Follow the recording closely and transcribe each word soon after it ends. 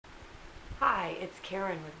Hi, it's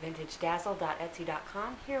Karen with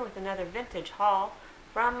vintagedazz.etsy.com here with another vintage haul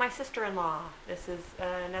from my sister-in-law. This is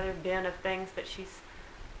another bin of things that she's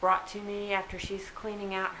brought to me after she's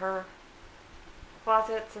cleaning out her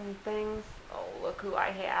closets and things. Oh, look who I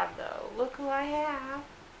have though. Look who I have.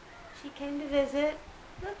 She came to visit.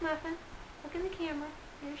 Look, Muffin. Look in the camera.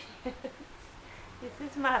 Here she is. This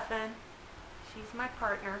is Muffin. She's my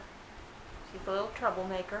partner. She's a little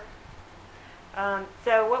troublemaker.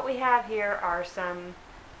 So what we have here are some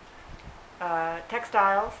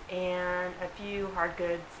textiles and a few hard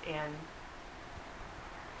goods and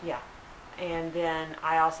yeah. And then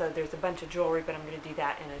there's a bunch of jewelry, but I'm going to do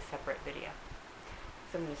that in a separate video.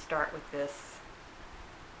 So I'm going to start with this.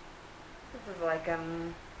 This is like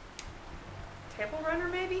table runner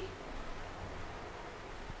maybe?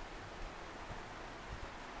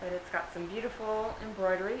 But it's got some beautiful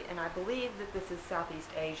embroidery, and I believe that this is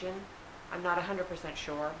Southeast Asian. I'm not 100%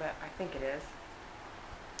 sure, but I think it is.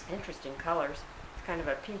 Interesting colors. It's kind of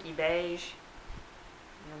a pinky beige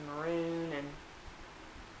and maroon and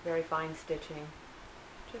very fine stitching.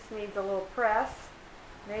 Just needs a little press.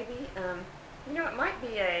 Maybe, you know, it might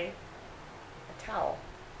be a towel.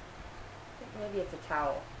 I think maybe it's a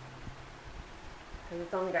towel. Because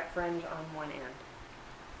it's only got fringe on one end.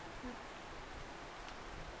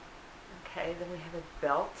 Okay, then we have a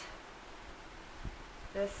belt.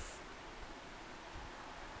 This,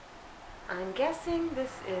 I'm guessing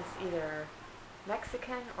this is either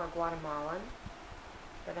Mexican or Guatemalan,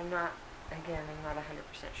 but I'm not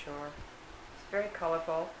 100% sure. It's very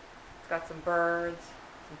colorful. It's got some birds,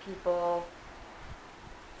 some people.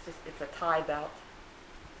 It's a tie belt,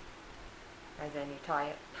 as in you tie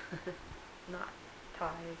it, not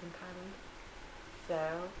tie as in Thailand.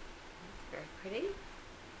 So, it's very pretty.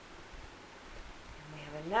 And we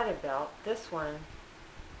have another belt. This one,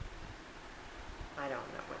 I don't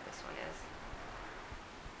know what this one is.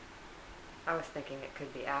 I was thinking it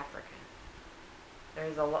could be African.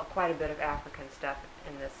 There's quite a bit of African stuff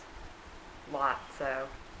in this lot,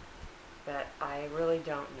 but I really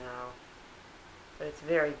don't know. But it's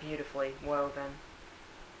very beautifully woven.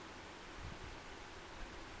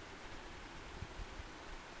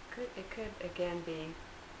 It could again be,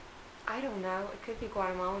 I don't know, it could be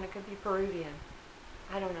Guatemalan, it could be Peruvian.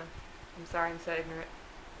 I don't know. I'm sorry I'm so ignorant.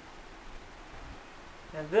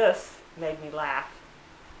 Now this made me laugh.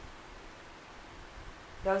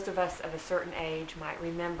 Those of us of a certain age might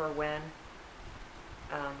remember when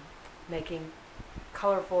making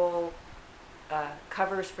colorful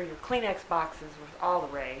covers for your Kleenex boxes was all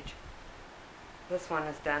the rage. This one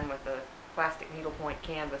is done with a plastic needlepoint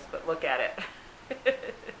canvas, but look at it.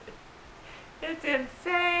 It's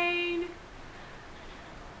insane.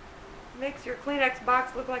 Makes your Kleenex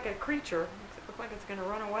box look like a creature. Makes it look like it's going to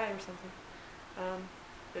run away or something.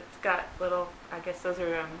 It's got little, I guess those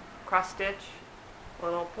are cross stitch,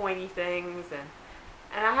 little pointy things,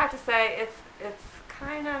 and I have to say it's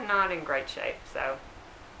kind of not in great shape. So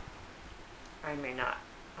I'm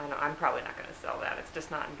probably not going to sell that. It's just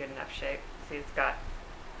not in good enough shape. See, it's got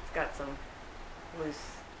some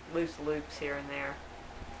loose loops here and there.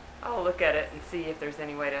 I'll look at it and see if there's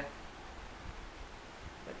any way to.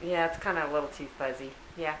 But yeah, it's kind of a little too fuzzy.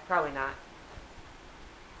 Yeah, probably not.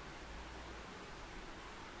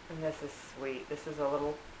 And this is sweet. This is a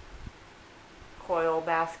little coil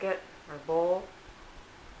basket or bowl.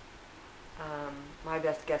 My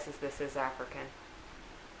best guess is this is African.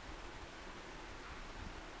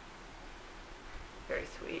 Very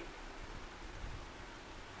sweet.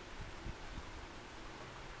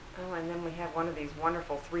 Oh, and then we have one of these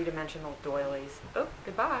wonderful three-dimensional doilies. Oh,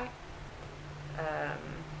 goodbye.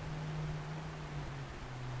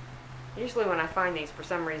 Usually when I find these, for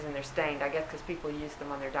some reason they're stained. I guess because people use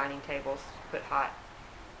them on their dining tables to put hot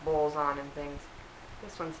bowls on and things.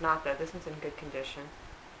 This one's not, though. This one's in good condition.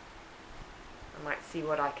 I might see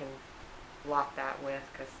what I can lot that with,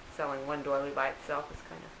 because selling one doily by itself is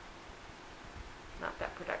kind of not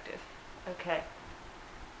that productive. Okay.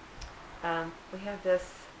 We have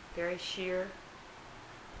this very sheer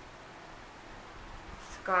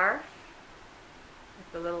scarf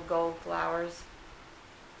with the little gold flowers.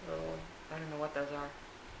 I don't know what those are.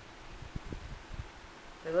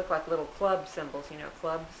 They look like little club symbols, you know,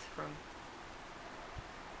 clubs from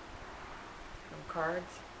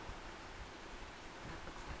cards. That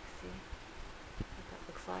looks like, see what that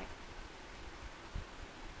looks like?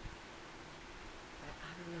 I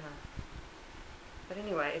don't know. But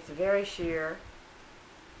anyway, it's very sheer.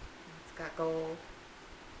 It's got gold.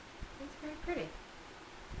 It's very pretty.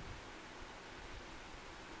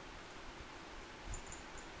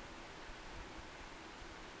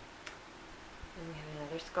 And we have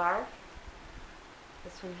another scarf.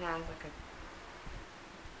 This one has like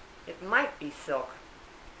it might be silk,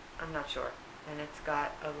 I'm not sure. And it's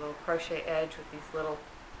got a little crochet edge with these little,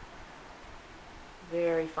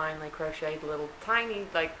 very finely crocheted little tiny,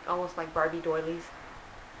 like almost like Barbie doilies.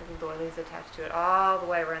 Little doilies attached to it all the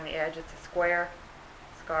way around the edge. It's a square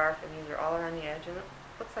scarf, and these are all around the edge, and it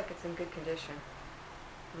looks like it's in good condition.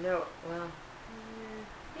 No, well,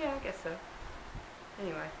 yeah, I guess so.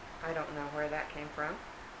 Anyway, I don't know where that came from.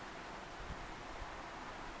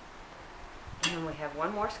 And then we have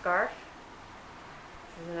one more scarf.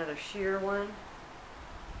 This is another sheer one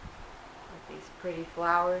with these pretty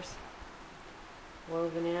flowers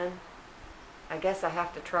woven in. I guess I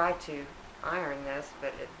have to try to iron this,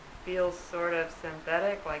 but it feels sort of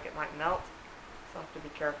synthetic, like it might melt, so I'll have to be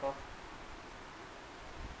careful.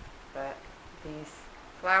 But these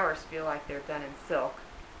flowers feel like they're done in silk.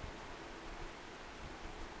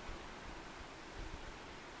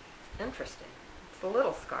 It's interesting. It's a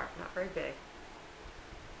little scarf, not very big.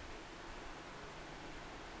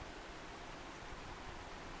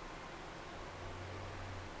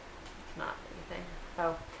 It's not anything.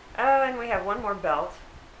 Oh, and we have one more belt.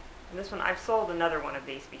 And this one, I've sold another one of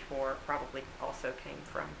these before, probably also came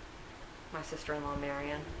from my sister-in-law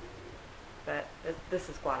Marion. But this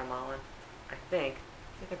is Guatemalan, I think.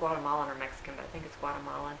 It's either Guatemalan or Mexican, but I think it's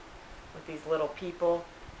Guatemalan. With these little people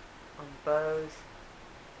on bows.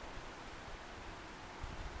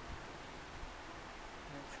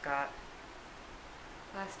 And it's got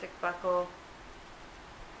plastic buckle.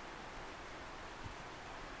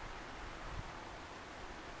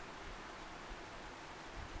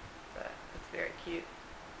 But it's very cute.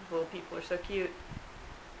 These little people are so cute.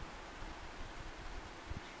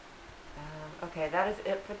 Okay, that is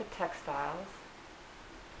it for the textiles.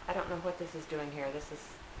 I don't know what this is doing here. This is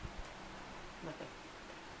nothing.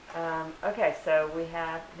 Okay, so we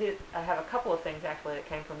have, I have a couple of things actually that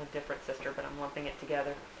came from a different sister, but I'm lumping it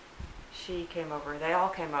together. She came over, they all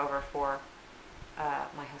came over for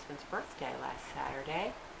my husband's birthday last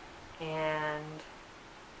Saturday, and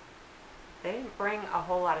they didn't bring a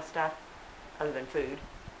whole lot of stuff other than food.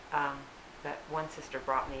 But one sister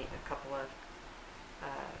brought me a couple of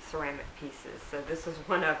ceramic pieces. So this is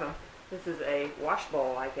one of them. This is a wash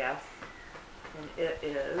bowl, I guess, and it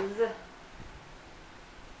is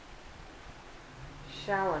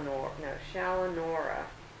Shalinor,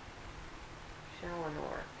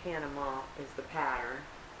 Panama is the pattern.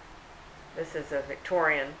 This is a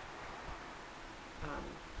Victorian,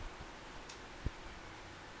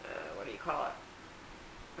 what do you call it?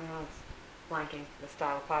 It's blanking the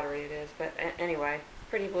style of pottery it is, but anyway,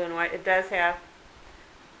 pretty blue and white. It does have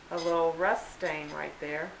a little rust stain right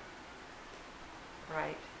there.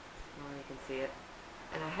 Right, well, you can see it.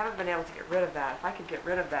 And I haven't been able to get rid of that. If I could get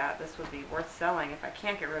rid of that, this would be worth selling. If I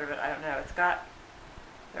can't get rid of it, I don't know. It's got,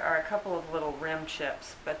 there are a couple of little rim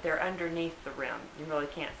chips, but they're underneath the rim. You really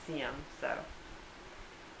can't see them, so.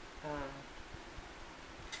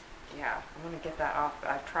 Yeah, I'm going to get that off.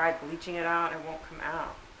 I've tried bleaching it out, it won't come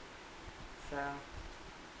out. So,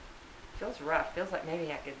 it feels rough. Feels like maybe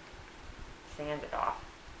I could sand it off.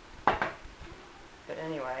 But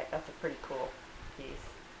anyway, that's a pretty cool piece.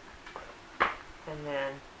 And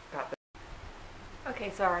then got the.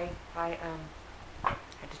 Okay, sorry, I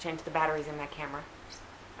had to change the batteries in my camera.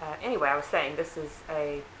 Anyway, I was saying this is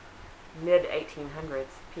a mid 1800s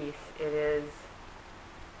piece. It is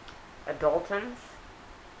a Dalton's.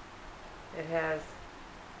 It has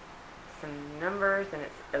some numbers, and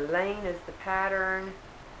it's Elaine is the pattern,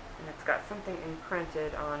 and it's got something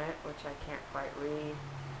imprinted on it, which I can't quite read.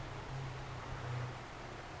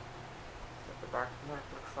 That's what the mark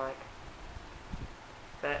looks like.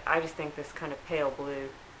 But I just think this kind of pale blue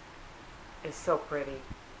is so pretty.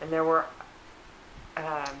 And there were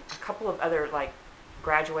a couple of other like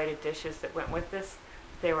graduated dishes that went with this.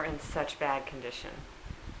 They were in such bad condition.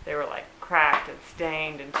 They were like cracked and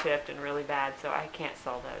stained and chipped and really bad, so I can't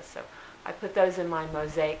sell those. So I put those in my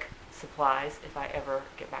mosaic supplies if I ever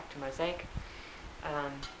get back to mosaic.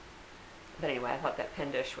 But anyway, I thought that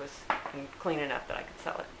pin dish was clean enough that I could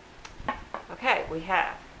sell it. Okay, we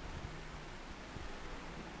have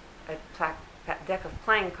a deck of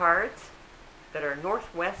playing cards that are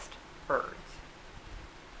Northwest birds.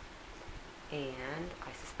 And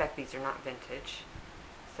I suspect these are not vintage.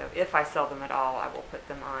 So if I sell them at all, I will put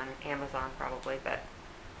them on Amazon probably, but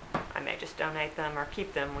I may just donate them or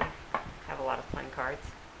keep them. We have a lot of playing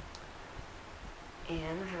cards.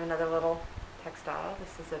 And I have another little textile.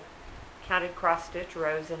 This is a counted cross stitch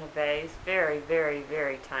rose in a vase. Very, very,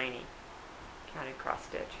 very tiny counted cross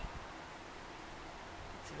stitch.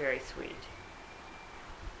 It's very sweet.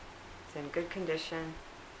 It's in good condition.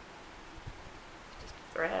 It's just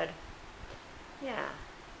thread. Yeah,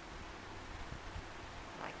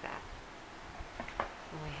 like that.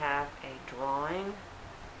 And we have a drawing.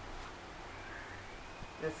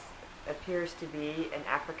 This appears to be an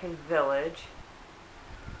African village.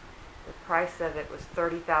 The price of it was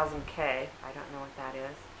 30,000 K. I don't know what that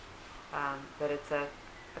is. But it's a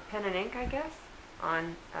pen and ink, I guess,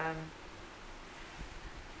 on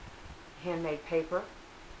handmade paper.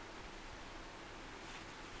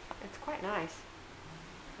 It's quite nice.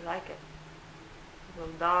 I like it. A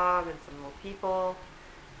little dog and some little people,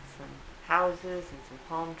 some houses and some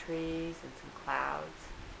palm trees and some clouds.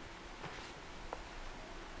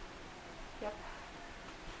 Yep.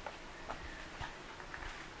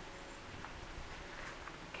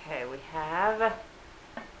 Okay, we have a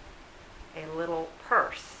little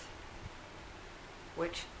purse,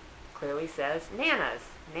 which clearly says Nana's.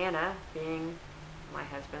 Nana being my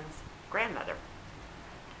husband's grandmother.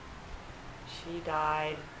 She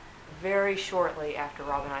died very shortly after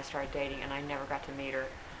Rob and I started dating, and I never got to meet her.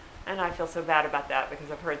 And I feel so bad about that because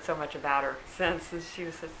I've heard so much about her since. She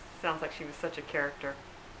was sounds like she was such a character.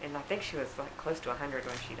 And I think she was like close to 100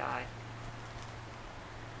 when she died.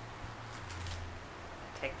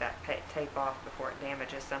 Take that tape off before it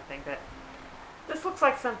damages something. But this looks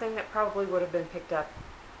like something that probably would have been picked up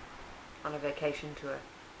on a vacation to a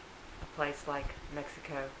place like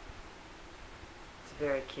Mexico. It's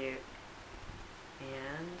very cute.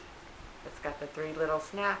 And it's got the 3 little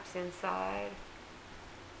snaps inside.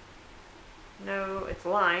 No, it's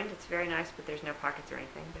lined. It's very nice, but there's no pockets or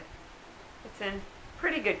anything. But it's in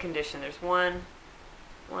pretty good condition. There's one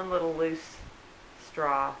little loose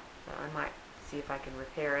straw, so I might see if I can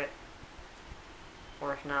repair it,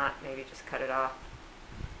 or if not, maybe just cut it off.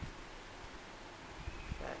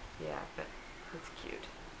 But yeah, but it's cute.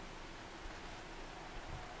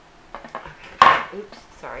 Okay. Oops,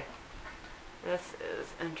 sorry. This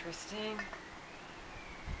is interesting.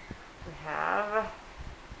 We have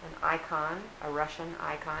an icon, a Russian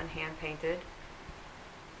icon, hand painted.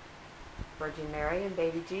 Virgin Mary and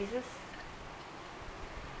baby Jesus.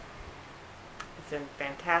 It's in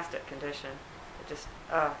fantastic condition.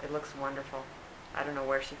 It looks wonderful. I don't know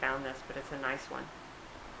where she found this, but it's a nice one.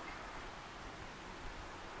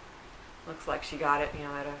 Looks like she got it,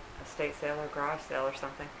 at a estate sale or garage sale or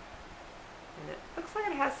something. And it looks like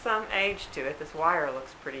it has some age to it. This wire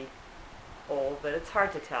looks pretty old, but it's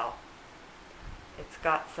hard to tell. It's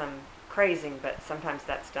got some crazing, but sometimes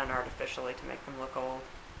that's done artificially to make them look old.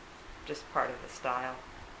 Just part of the style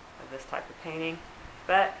of this type of painting.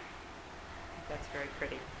 But that's very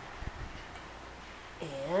pretty.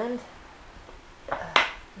 And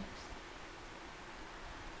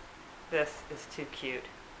this is too cute.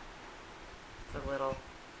 It's a little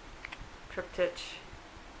triptych.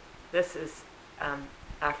 This is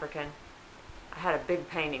African. I had a big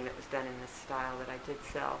painting that was done in this style that I did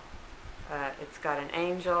sell. It's got an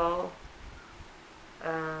angel. It's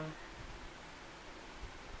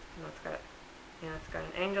got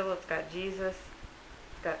an angel. It's got Jesus.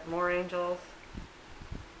 It's got more angels.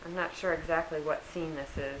 I'm not sure exactly what scene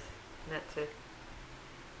this is meant to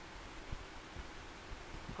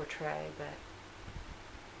portray, but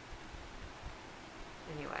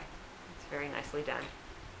anyway, it's very nicely done.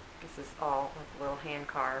 This is all like a little hand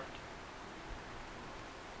carved.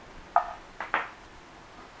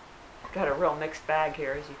 Got a real mixed bag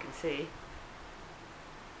here, as you can see.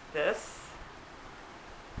 This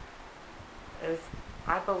is,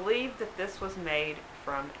 I believe that this was made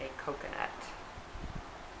from a coconut.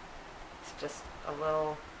 It's just a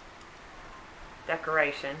little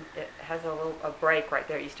decoration. It has a break right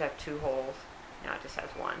there. It used to have 2 holes. Now it just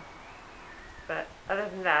has 1. But other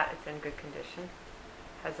than that, it's in good condition.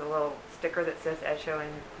 Has a little sticker that says Hecho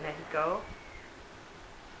in Mexico.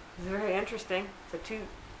 It's very interesting. It's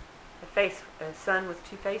a sun with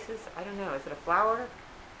 2 faces. I don't know. Is it a flower?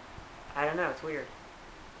 I don't know. It's weird.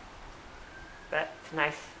 But it's a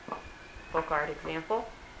nice folk art example.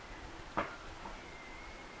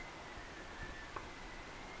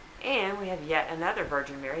 And we have yet another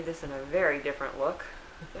Virgin Mary. This in a very different look.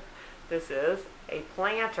 This is a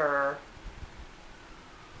planter.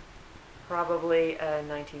 Probably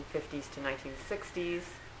 1950s to 1960s.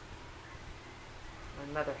 My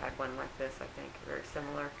mother had one like this, I think, very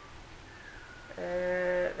similar.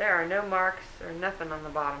 There are no marks or nothing on the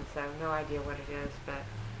bottom, so no idea what it is, but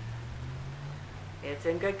it's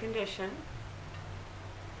in good condition.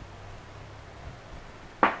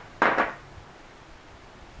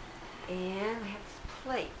 And we have this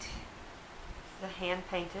plate. This is a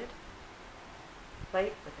hand-painted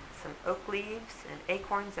plate with some oak leaves and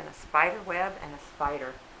acorns and a spider web and a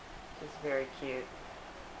spider, which is very cute.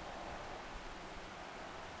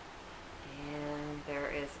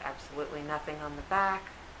 absolutely nothing on the back.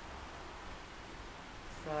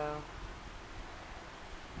 So,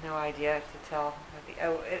 no idea to tell what the,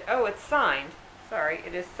 it's signed. Sorry,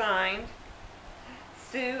 it is signed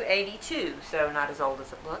Sue 82, so not as old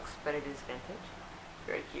as it looks, but it is vintage.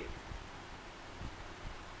 Very cute.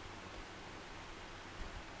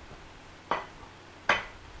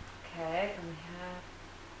 Okay, and we have,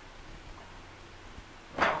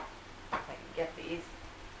 well, if I can get these.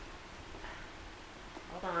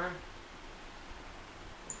 Hold on.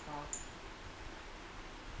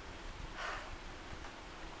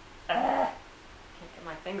 Can't get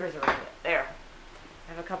my fingers around it. There.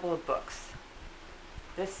 I have a couple of books.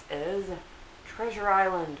 This is Treasure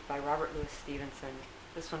Island by Robert Louis Stevenson.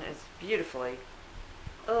 This one is beautifully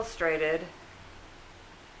illustrated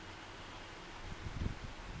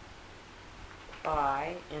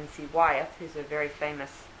by N.C. Wyeth, who's a very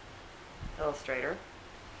famous illustrator.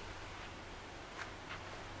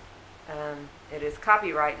 It is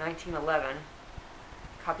copyright 1911,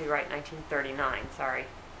 copyright 1939, sorry.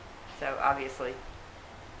 So obviously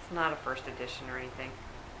it's not a first edition or anything.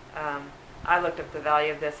 I looked up the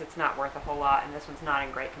value of this. It's not worth a whole lot, and this one's not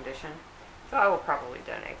in great condition. So I will probably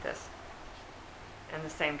donate this. And the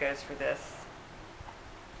same goes for this.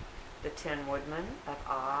 The Tin Woodman of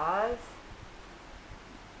Oz.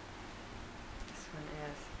 This one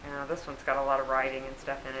is, this one's got a lot of writing and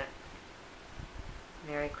stuff in it.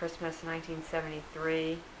 Merry Christmas,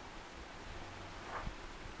 1973.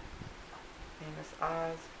 Famous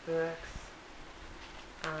Oz books.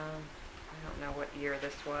 I don't know what year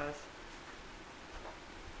this was.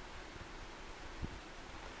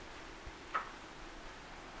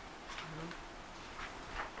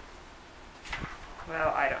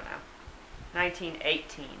 Well, I don't know.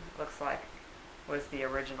 1918 looks like was the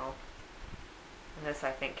original. And this,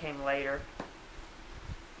 I think, came later.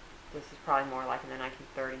 This is probably more like in the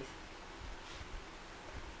 1930s.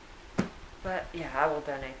 But yeah, I will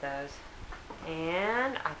donate those.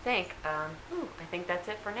 And I think that's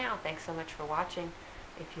it for now. Thanks so much for watching.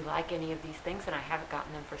 If you like any of these things and I haven't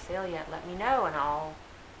gotten them for sale yet, let me know and I'll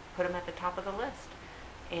put them at the top of the list.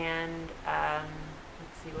 And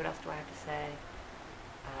let's see, what else do I have to say?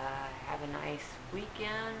 Have a nice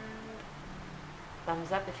weekend.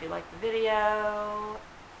 Thumbs up if you like the video.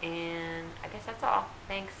 And I guess that's all.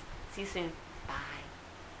 Thanks. See you soon.